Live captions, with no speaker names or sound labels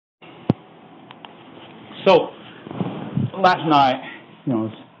So, last night, it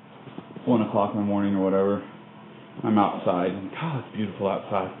was 1 o'clock in the morning or whatever. I'm outside, and God, it's beautiful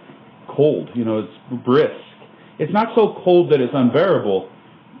outside. Cold, it's brisk. It's not so cold that it's unbearable,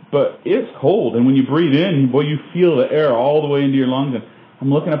 but it's cold. And when you breathe in, boy, you feel the air all the way into your lungs. And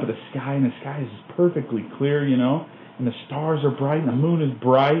I'm looking up at the sky, and the sky is just perfectly clear, and the stars are bright, and the moon is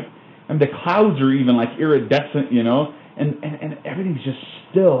bright, and the clouds are even like iridescent, and everything's just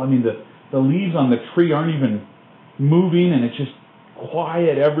still. I mean, the leaves on the tree aren't even moving, and it's just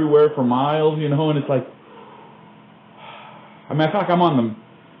quiet everywhere for miles, and it's like, I feel like I'm on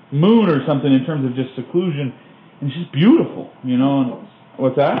the moon or something in terms of just seclusion, and it's just beautiful, And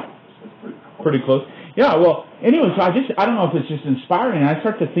what's that? Pretty close. Yeah, well, anyway, so I don't know if it's just inspiring, and I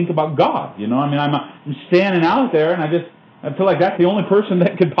start to think about God, I'm standing out there, and I feel like that's the only person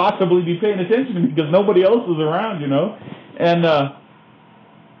that could possibly be paying attention to me because nobody else is around, And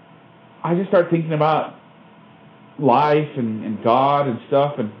I just start thinking about life and God and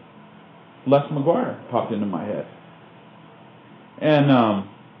stuff, and Les McGuire popped into my head. And,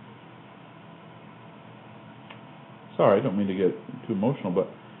 sorry, I don't mean to get too emotional, but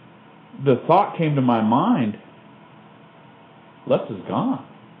the thought came to my mind, Les is gone,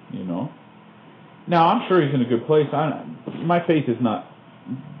 Now, I'm sure he's in a good place. My faith is not,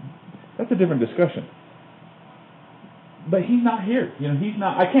 that's a different discussion. But he's not here, he's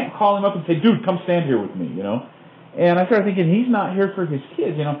not, I can't call him up and say, dude, come stand here with me, And I started thinking, he's not here for his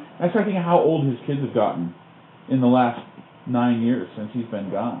kids, I started thinking how old his kids have gotten in the last 9 years since he's been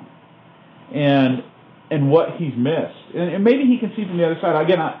gone. And what he's missed. And maybe he can see from the other side.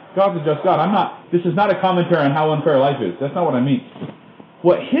 Again, God's a just God. This is not a commentary on how unfair life is. That's not what I mean.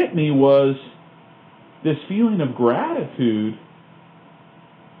 What hit me was this feeling of gratitude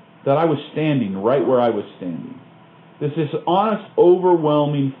that I was standing right where I was standing. This honest,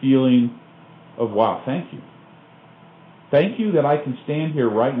 overwhelming feeling of, wow, thank you. Thank you that I can stand here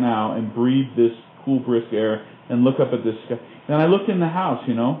right now and breathe this cool, brisk air and look up at this sky. And I looked in the house,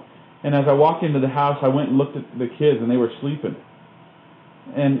 and as I walked into the house, I went and looked at the kids, and they were sleeping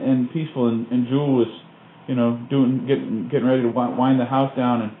and peaceful. And Jewel was, getting ready to wind the house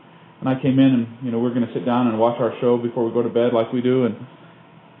down. And I came in, and we're going to sit down and watch our show before we go to bed, like we do.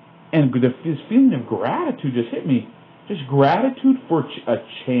 And this feeling of gratitude just hit me, just gratitude for a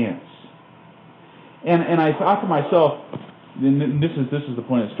chance. And I thought to myself, and this is the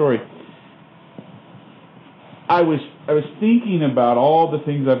point of the story. I was thinking about all the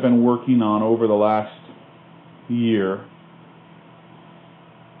things I've been working on over the last year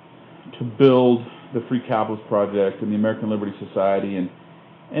to build the Free Capitalist Project and the American Liberty Society,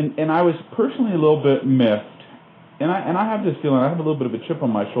 and I was personally a little bit miffed, and I have this feeling, I have a little bit of a chip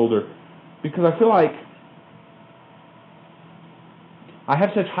on my shoulder, because I feel like I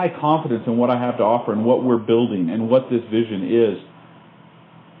have such high confidence in what I have to offer and what we're building and what this vision is.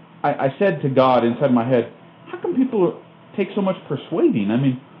 I said to God inside my head, how come people take so much persuading?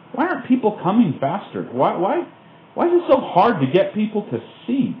 Why aren't people coming faster? Why is it so hard to get people to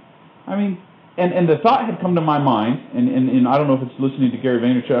see? And the thought had come to my mind, and I don't know if it's listening to Gary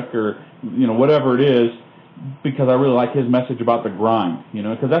Vaynerchuk or whatever it is, because I really like his message about the grind,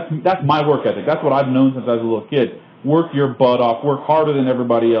 because that's my work ethic. That's what I've known since I was a little kid. Work your butt off, work harder than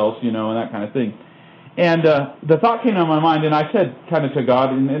everybody else, and that kind of thing. And the thought came to my mind, and I said kind of to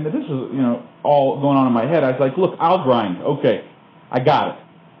God, and this was, all going on in my head. I was like, look, I'll grind. Okay, I got it.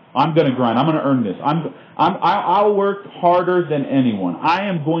 I'm going to grind. I'm going to earn this. I'll work harder than anyone. I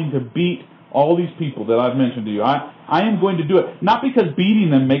am going to beat all these people that I've mentioned to you. I am going to do it, not because beating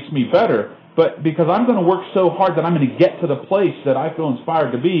them makes me better, but because I'm going to work so hard that I'm going to get to the place that I feel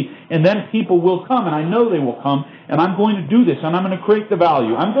inspired to be, and then people will come, and I know they will come, and I'm going to do this, and I'm going to create the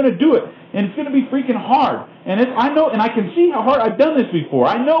value. I'm going to do it, and it's going to be freaking hard. And I know, and I can see how hard I've done this before.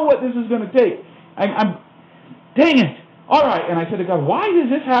 I know what this is going to take. Dang it. All right, and I said to God, why does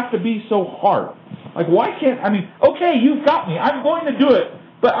this have to be so hard? Like, why can't, okay, you've got me. I'm going to do it,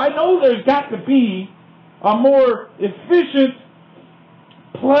 but I know there's got to be a more efficient,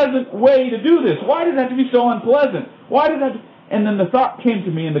 pleasant way to do this. Why does it have to be so unpleasant? Why does that? And then the thought came to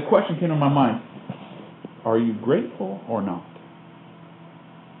me, and the question came to my mind: are you grateful or not?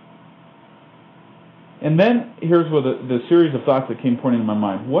 And then here's where the series of thoughts that came pouring into my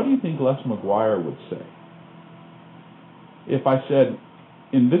mind. What do you think Les McGuire would say if I said,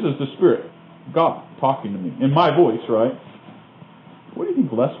 and this is the Spirit, God talking to me in my voice, right? What do you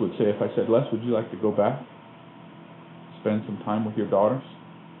think Les would say if I said, Les, would you like to go back, spend some time with your daughters?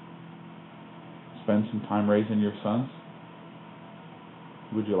 Spend some time raising your sons?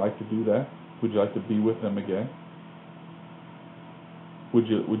 Would you like to do that? Would you like to be with them again? Would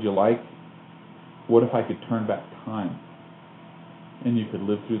you like What if I could turn back time and you could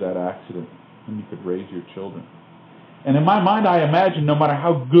live through that accident and you could raise your children? And in my mind, I imagine no matter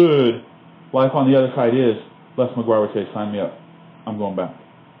how good life on the other side is, Les McGuire would say, sign me up. I'm going back.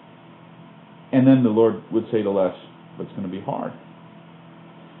 And then the Lord would say to Les, but it's going to be hard.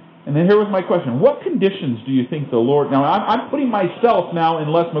 And then here was my question. What conditions do you think the Lord... Now, I'm putting myself now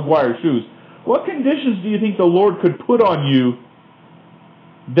in Les McGuire's shoes. What conditions do you think the Lord could put on you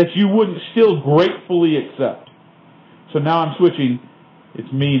that you wouldn't still gratefully accept? So now I'm switching.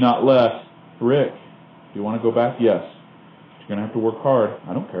 It's me, not Les. Rick, do you want to go back? Yes. You're going to have to work hard.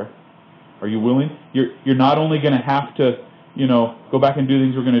 I don't care. Are you willing? You're not only going to have to, go back and do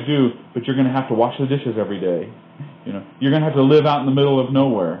things we're going to do, but you're going to have to wash the dishes every day. You're going to have to live out in the middle of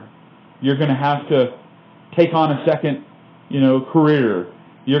nowhere. You're going to have to take on a second, career.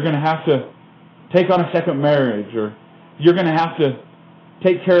 You're going to have to take on a second marriage, or you're going to have to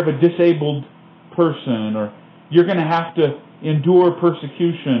take care of a disabled person, or you're going to have to endure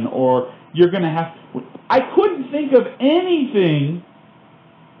persecution, or you're going to have... I couldn't think of anything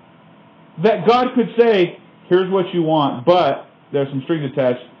that God could say, here's what you want, but there's some strings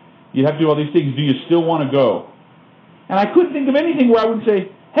attached. You have to do all these things. Do you still want to go? And I couldn't think of anything where I would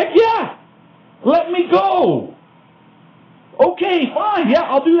say, heck yeah, let me go. Okay, fine, yeah,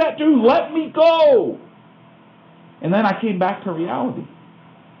 I'll do that too. Let me go. And then I came back to reality.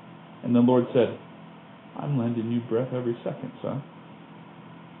 And the Lord said, I'm lending you breath every second, son.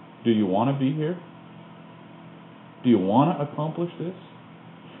 Do you want to be here? Do you want to accomplish this?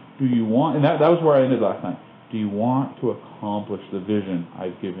 Do you want... And that was where I ended last night. Do you want to accomplish the vision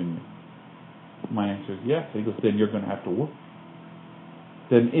I've given you? My answer is yes. And he goes, then you're going to have to work.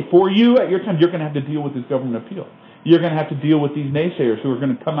 Then for you, at your time, you're going to have to deal with this government appeal. You're going to have to deal with these naysayers who are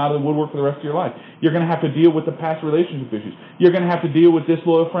going to come out of the woodwork for the rest of your life. You're going to have to deal with the past relationship issues. You're going to have to deal with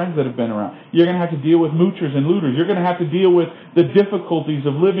disloyal friends that have been around. You're going to have to deal with moochers and looters. You're going to have to deal with the difficulties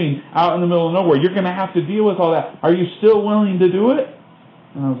of living out in the middle of nowhere. You're going to have to deal with all that. Are you still willing to do it?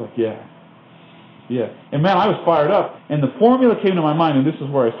 And I was like, yeah. Yeah. And man, I was fired up. And the formula came to my mind, and this is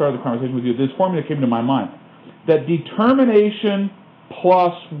where I started the conversation with you. This formula came to my mind. That determination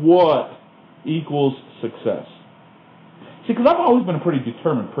plus what equals success. See, because I've always been a pretty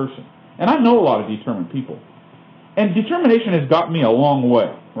determined person. And I know a lot of determined people. And determination has got me a long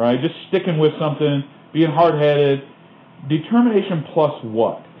way, right? Just sticking with something, being hard-headed. Determination plus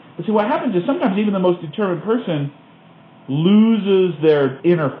what? But see, what happens is sometimes even the most determined person loses their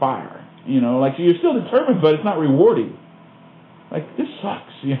inner fire. Like you're still determined, but it's not rewarding. Like, this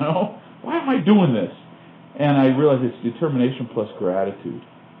sucks, Why am I doing this? And I realized it's determination plus gratitude.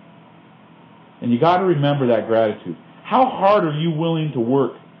 And you got to remember that gratitude. How hard are you willing to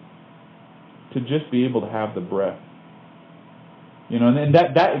work to just be able to have the breath? And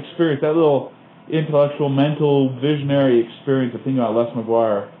that experience, that little intellectual, mental, visionary experience of thinking about Les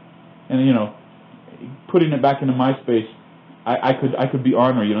McGuire, and putting it back into my space, I could be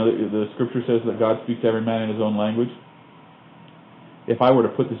honored. The scripture says that God speaks to every man in his own language. If I were to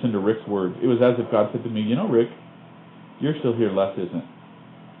put this into Rick's words, it was as if God said to me, Rick, you're still here, Les isn't.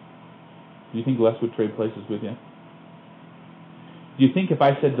 Do you think Les would trade places with you? Do you think if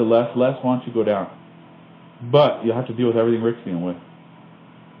I said to Les, why don't you go down? But you'll have to deal with everything Rick's dealing with.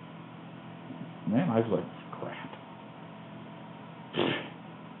 Man, I was like, crap.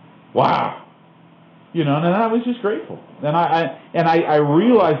 Wow. And I was just grateful. And I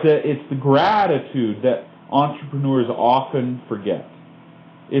realized that it's the gratitude that entrepreneurs often forget.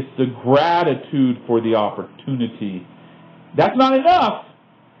 It's the gratitude for the opportunity. That's not enough.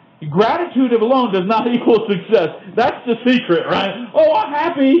 Gratitude alone does not equal success. That's the secret, right? Oh, I'm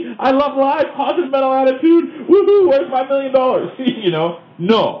happy. I love life. Positive mental attitude. Woohoo, where's my $1 million?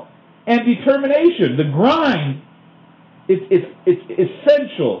 No. And determination, the grind, it's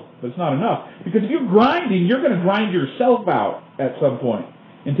essential, but it's not enough. Because if you're grinding, you're going to grind yourself out at some point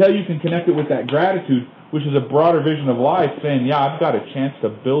until you can connect it with that gratitude, which is a broader vision of life, saying, yeah, I've got a chance to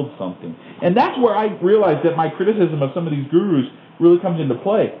build something. And that's where I realized that my criticism of some of these gurus really comes into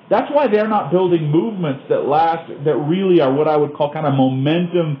play. That's why they're not building movements that last, that really are what I would call kind of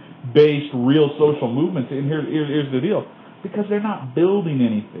momentum-based real social movements. And here's the deal. Because they're not building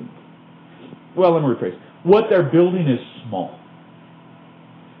anything. Well, let me rephrase. What they're building is small.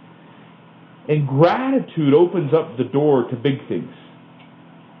 And gratitude opens up the door to big things.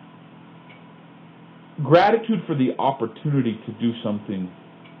 Gratitude for the opportunity to do something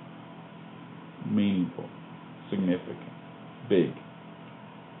meaningful, significant, big,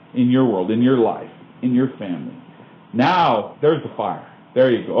 in your world, in your life, in your family. Now, there's the fire.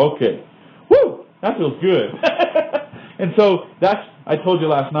 There you go. Okay. Woo! That feels good. And so that's I told you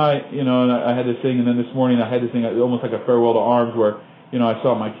last night, and I had to sing, and then this morning I had to sing almost like a farewell to arms, where, I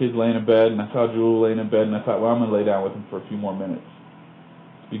saw my kids laying in bed, and I saw Jewel laying in bed, and I thought, well, I'm going to lay down with them for a few more minutes,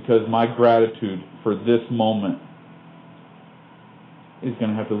 because my gratitude for this moment is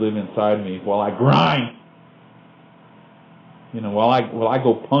going to have to live inside me while I grind. While I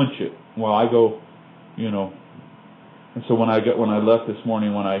go punch it, while I go, And so when I left this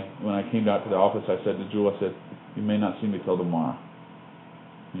morning, when I came out to the office, I said to Jewel, I said, you may not see me till tomorrow,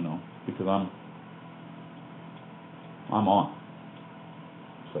 because I'm on.